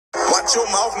Watch your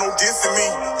mouth, no dissing me.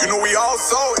 You know we all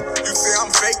saw it. You say I'm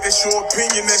fake, that's your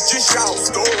opinion, that's just y'all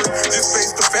story. Just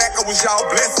face the fact I was y'all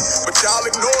blessing, but y'all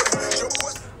ignored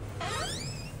it.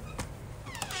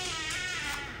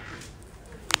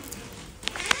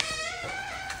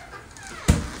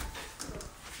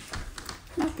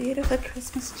 My beautiful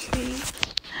Christmas tree.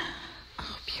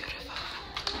 Oh, beautiful.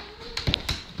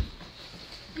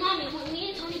 Mommy, when me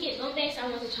and Tony get no bags, I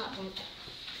want the top one.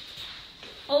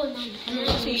 Oh, no, and then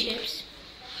some chips.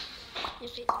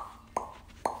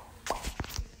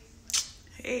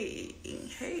 Hey,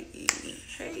 hey,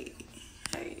 hey,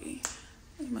 hey.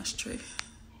 Look at my tree.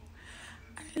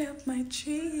 I love my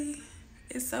tree.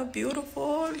 It's so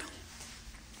beautiful.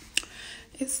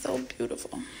 It's so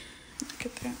beautiful. Look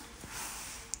at that.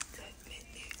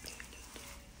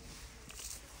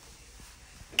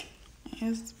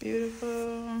 It's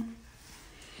beautiful.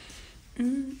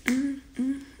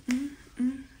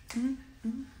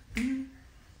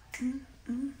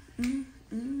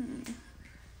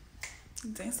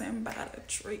 Dancing by the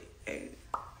tree. Hey.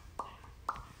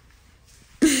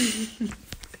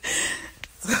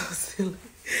 So silly.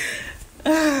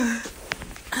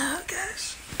 Oh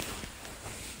gosh.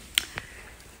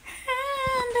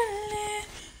 Handle it.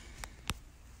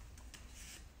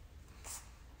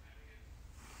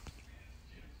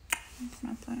 It's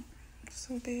my plant. It's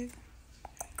so big.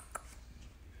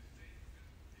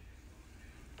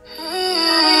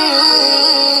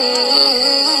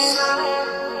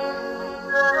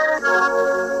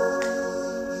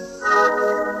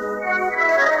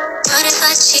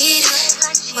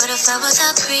 I was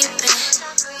out creeping,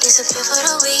 disappear for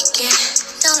the weekend.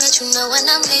 Don't let you know when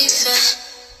I'm leaving.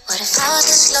 What if I was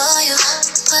disloyal,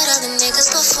 put other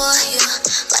niggas before you,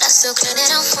 but I still claim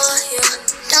that I'm for you.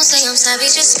 Don't say I'm sorry,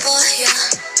 just for you.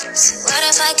 So what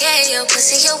if I gave your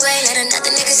pussy away, let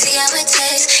another nigga see how it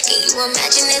tastes? Can you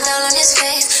imagine it all on his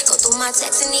face? Go through my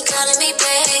text and he calling me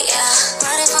babe, yeah.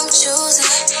 What if I'm choosing,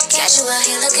 catch you out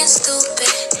here looking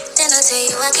stupid, then I tell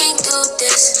you I can't do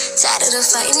this. Tired of the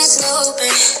fighting, it's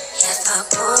looping. If I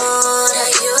put you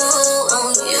on you, what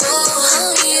would you do?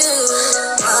 Yeah.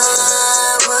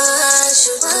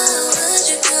 If I put you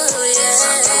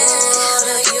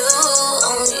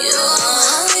on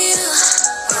you,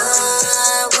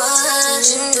 what would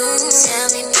you do? Tell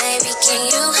me, baby, can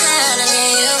you handle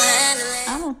it?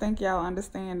 I don't think y'all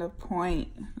understand the point,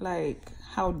 like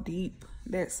how deep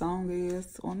that song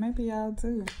is, or maybe y'all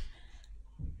do.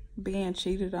 Being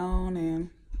cheated on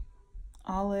and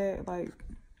all that, like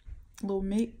little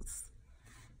mix.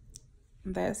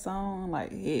 That song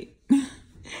like hit.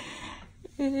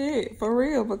 It hit for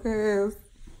real, because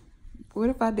what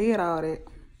if I did all that?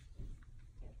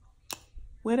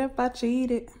 What if I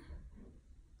cheated?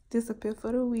 Disappear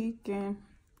for the weekend.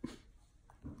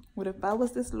 What if I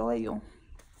was disloyal?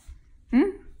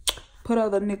 Put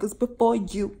other niggas before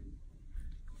you.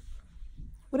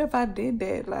 What if I did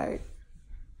that? Like,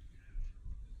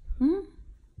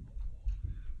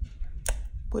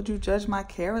 would you judge my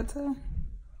character?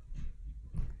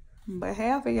 But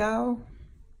half of y'all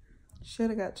should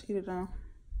have got cheated on.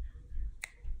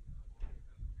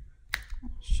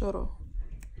 Should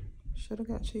have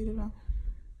got cheated on.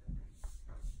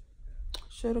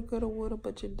 Should have, could have, would have,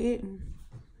 but you didn't.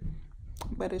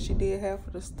 But if she did half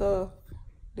of the stuff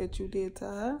that you did to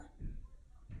her,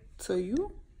 to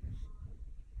you,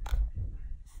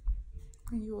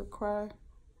 and you would cry.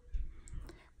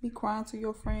 Be crying to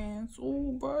your friends.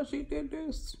 Oh, bro, she did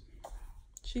this.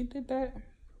 She did that.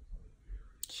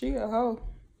 She a hoe.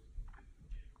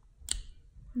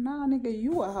 Nah, nigga,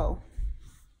 you a hoe.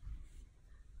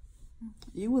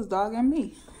 You was dogging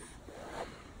me.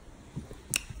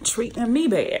 Treating me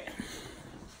bad.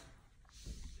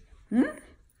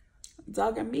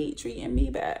 Dogging me, treating me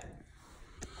bad.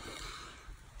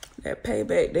 That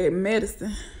payback, that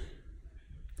medicine.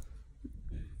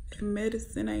 That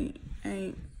medicine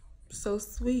ain't so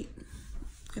sweet.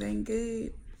 It ain't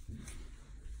good.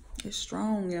 It's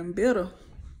strong and bitter.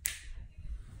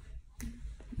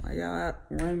 While y'all out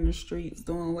running the streets,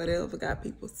 doing whatever, got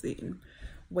people sitting,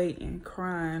 waiting,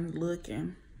 crying,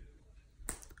 looking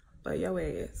for your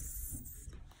ass.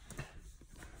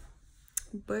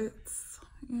 But,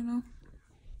 you know,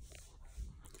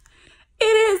 it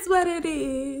is what it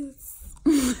is.